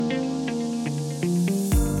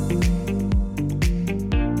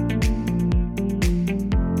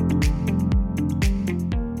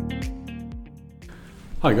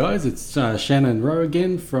Hi guys, it's Shannon Rowe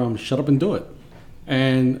again from Shut Up and Do It.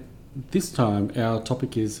 And this time our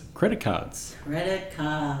topic is credit cards. Credit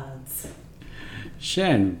cards.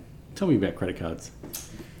 Shan, tell me about credit cards.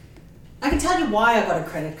 I can tell you why I got a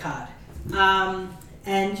credit card.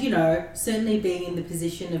 And certainly being in the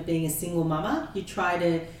position of being a single mama, you try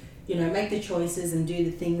to, make the choices and do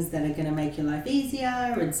the things that are going to make your life easier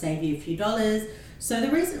and save you a few dollars. So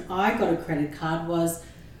the reason I got a credit card was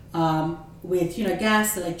with,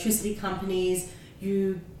 gas, electricity companies,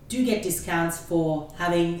 you do get discounts for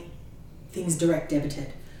having things direct debited.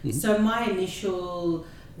 Mm-hmm. So my initial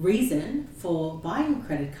reason for buying a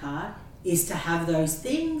credit card is to have those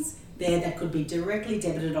things there that could be directly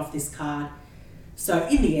debited off this card. So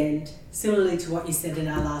in the end, similarly to what you said in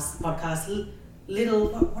our last podcast, little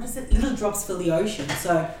drops fill the ocean.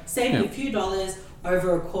 So saving a few dollars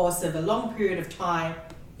over a course of a long period of time,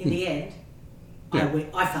 in the end,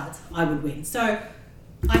 I felt I would win. So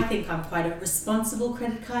I think I'm quite a responsible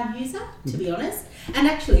credit card user, to be honest. And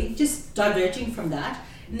actually, just diverging from that,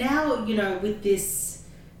 now, with this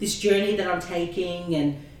journey that I'm taking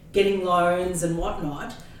and getting loans and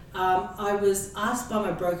whatnot, I was asked by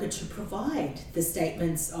my broker to provide the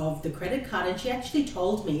statements of the credit card, and she actually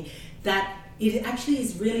told me that it actually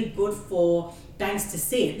is really good for banks to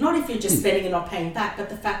see it. Not if you're just spending and not paying back, but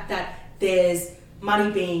the fact that there's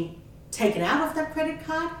money being taken out of that credit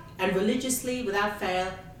card, and religiously, without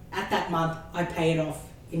fail, at that month, I pay it off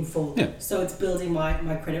in full. Yeah. So it's building my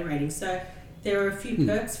credit rating. So there are a few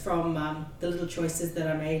perks from the little choices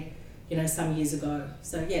that I made, some years ago.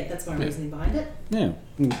 So that's my reasoning behind it. Yeah,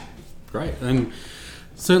 great. And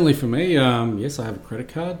certainly for me, yes, I have a credit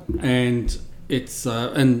card, and it's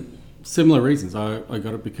and similar reasons. I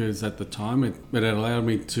got it because at the time it allowed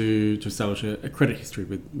me to establish a credit history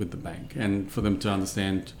with the bank, and for them to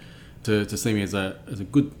understand, to see me as a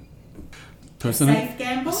good person,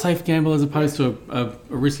 a safe gamble as opposed to a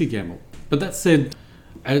risky gamble. But that said,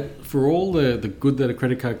 for all the good that a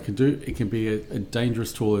credit card can do, it can be a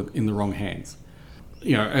dangerous tool in the wrong hands.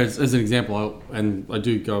 As an example, and I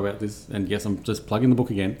do go about this, and yes, I'm just plugging the book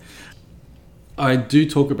again. I do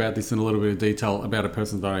talk about this in a little bit of detail about a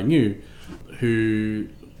person that I knew who,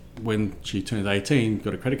 when she turned 18,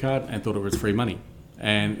 got a credit card and thought it was free money,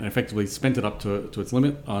 and effectively spent it up to its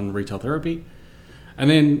limit on retail therapy, and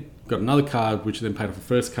then got another card which then paid off the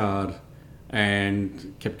first card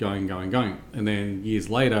and kept going. And then years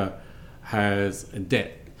later has a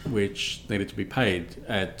debt which needed to be paid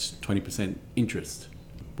at 20% interest,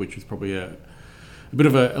 which was probably a bit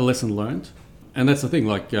of a lesson learned. And that's the thing,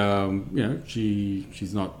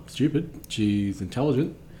 she's not stupid, she's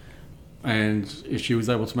intelligent. And if she was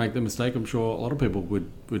able to make the mistake, I'm sure a lot of people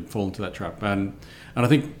would fall into that trap. And I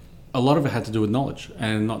think a lot of it had to do with knowledge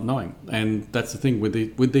and not knowing. And that's the thing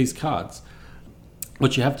with these cards.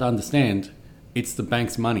 What you have to understand, it's the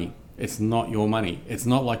bank's money. It's not your money. It's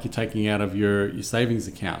not like you're taking out of your savings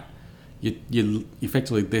account. You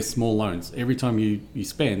effectively, they're small loans. Every time you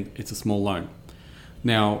spend, it's a small loan.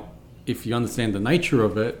 Now, if you understand the nature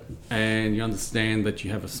of it, and you understand that you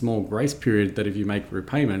have a small grace period, that if you make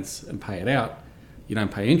repayments and pay it out, you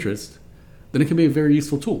don't pay interest, then it can be a very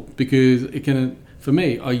useful tool, because it can, for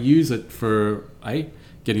me, I use it for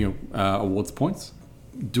getting awards points.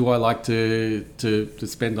 Do I like to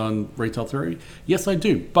spend on retail therapy? Yes, I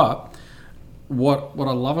do. But what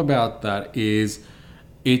I love about that is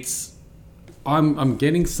I'm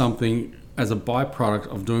getting something as a byproduct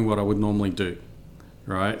of doing what I would normally do.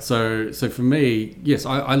 Right, so for me, yes,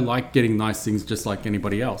 I like getting nice things just like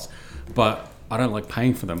anybody else, but I don't like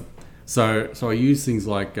paying for them. So I use things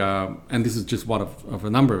like, and this is just one of a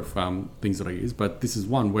number of things that I use, but this is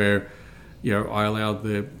one where, I allow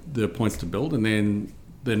the points to build, and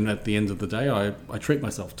then at the end of the day, I treat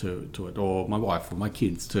myself to it, or my wife or my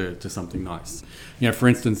kids to something nice. For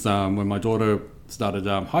instance, when my daughter started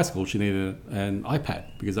high school, she needed an iPad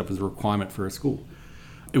because that was a requirement for her school.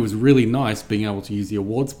 It was really nice being able to use the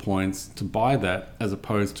awards points to buy that, as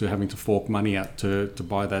opposed to having to fork money out to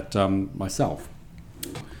buy that myself.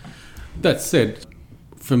 That said,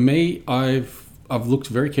 for me, I've looked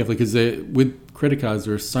very carefully, because with credit cards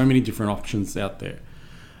there are so many different options out there,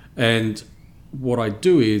 and what I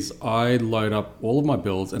do is I load up all of my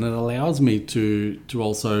bills, and it allows me to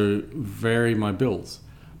also vary my bills,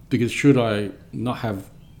 because should I not have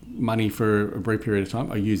money for a brief period of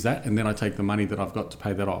time, I use that, and then I take the money that I've got to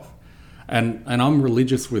pay that off. And I'm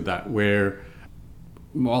religious with that, where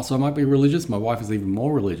whilst I might be religious, my wife is even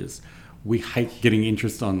more religious. We hate getting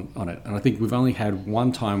interest on it. And I think we've only had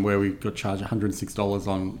one time where we got charged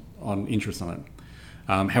 $106 on interest on it.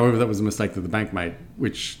 However, that was a mistake that the bank made,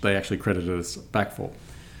 which they actually credited us back for.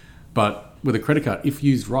 But with a credit card, if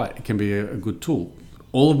used right, it can be a good tool.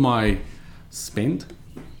 All of my spend,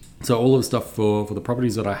 so all of the stuff for the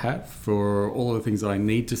properties that I have, for all of the things that I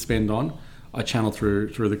need to spend on, I channel through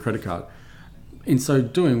the credit card. In so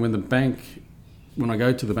doing, when I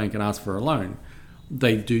go to the bank and ask for a loan,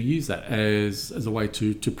 they do use that as a way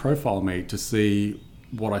to profile me, to see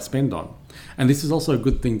what I spend on. And this is also a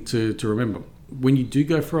good thing to remember. When you do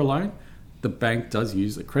go for a loan, the bank does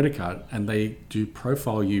use a credit card, and they do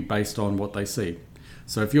profile you based on what they see.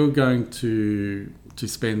 So if you're going to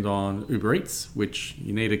spend on Uber Eats, which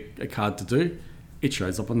you need a card to do, it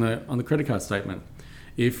shows up on the credit card statement.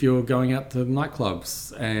 If you're going out to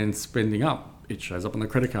nightclubs and spending up, it shows up on the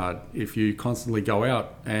credit card. If you constantly go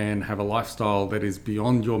out and have a lifestyle that is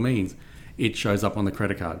beyond your means, it shows up on the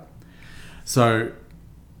credit card. So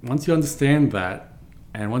once you understand that,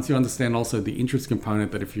 and once you understand also the interest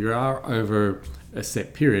component, that if you are over a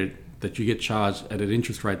set period, that you get charged at an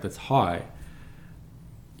interest rate that's high,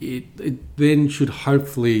 it then should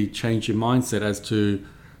hopefully change your mindset as to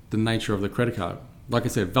the nature of the credit card. Like I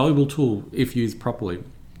said, valuable tool if used properly.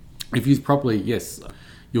 If used properly, yes,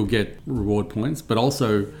 you'll get reward points, but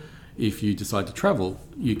also if you decide to travel,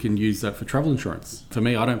 you can use that for travel insurance. For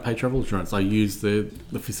me, I don't pay travel insurance. I use the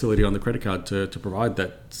facility on the credit card to provide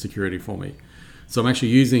that security for me. So I'm actually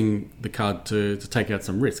using the card to take out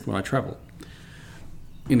some risk when I travel.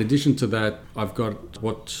 In addition to that, I've got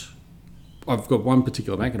one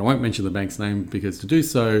particular bank, and I won't mention the bank's name because to do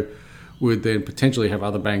so would then potentially have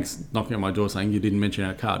other banks knocking on my door saying you didn't mention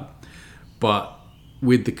our card. But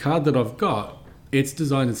with the card that I've got, it's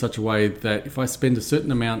designed in such a way that if I spend a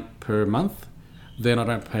certain amount per month, then I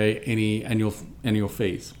don't pay any annual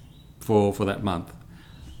fees for that month.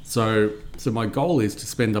 So my goal is to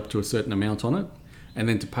spend up to a certain amount on it and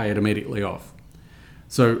then to pay it immediately off.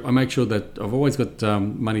 So I make sure that I've always got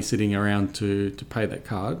money sitting around to pay that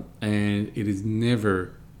card, and it is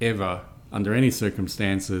never, ever, under any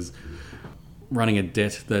circumstances, running a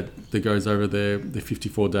debt that goes over the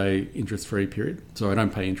 54-day interest-free period. So I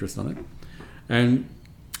don't pay interest on it. And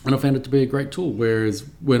I found it to be a great tool. Whereas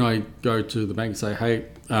when I go to the bank and say, hey,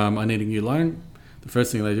 I need a new loan, the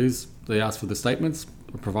first thing they do is they ask for the statements,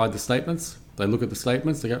 I provide the statements. They look at the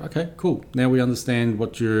statements, they go, okay, cool. Now we understand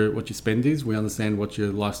what your spend is, we understand what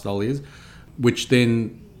your lifestyle is, which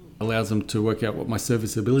then allows them to work out what my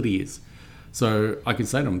serviceability is. So I can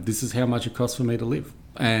say to them, this is how much it costs for me to live.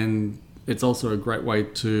 And it's also a great way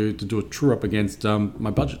to do a true up against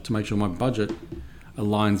my budget, to make sure my budget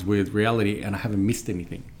aligns with reality and I haven't missed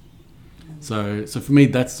anything. So for me,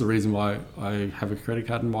 that's the reason why I have a credit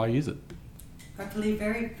card and why I use it. Hopefully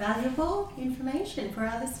very valuable information for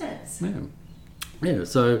our listeners. Yeah.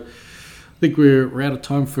 So I think we're out of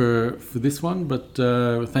time for this one, but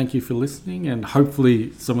thank you for listening, and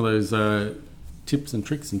hopefully some of those tips and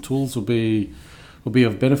tricks and tools will be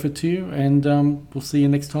of benefit to you, and we'll see you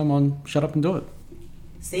next time on Shut Up and Do It.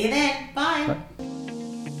 See you then. Bye. Bye.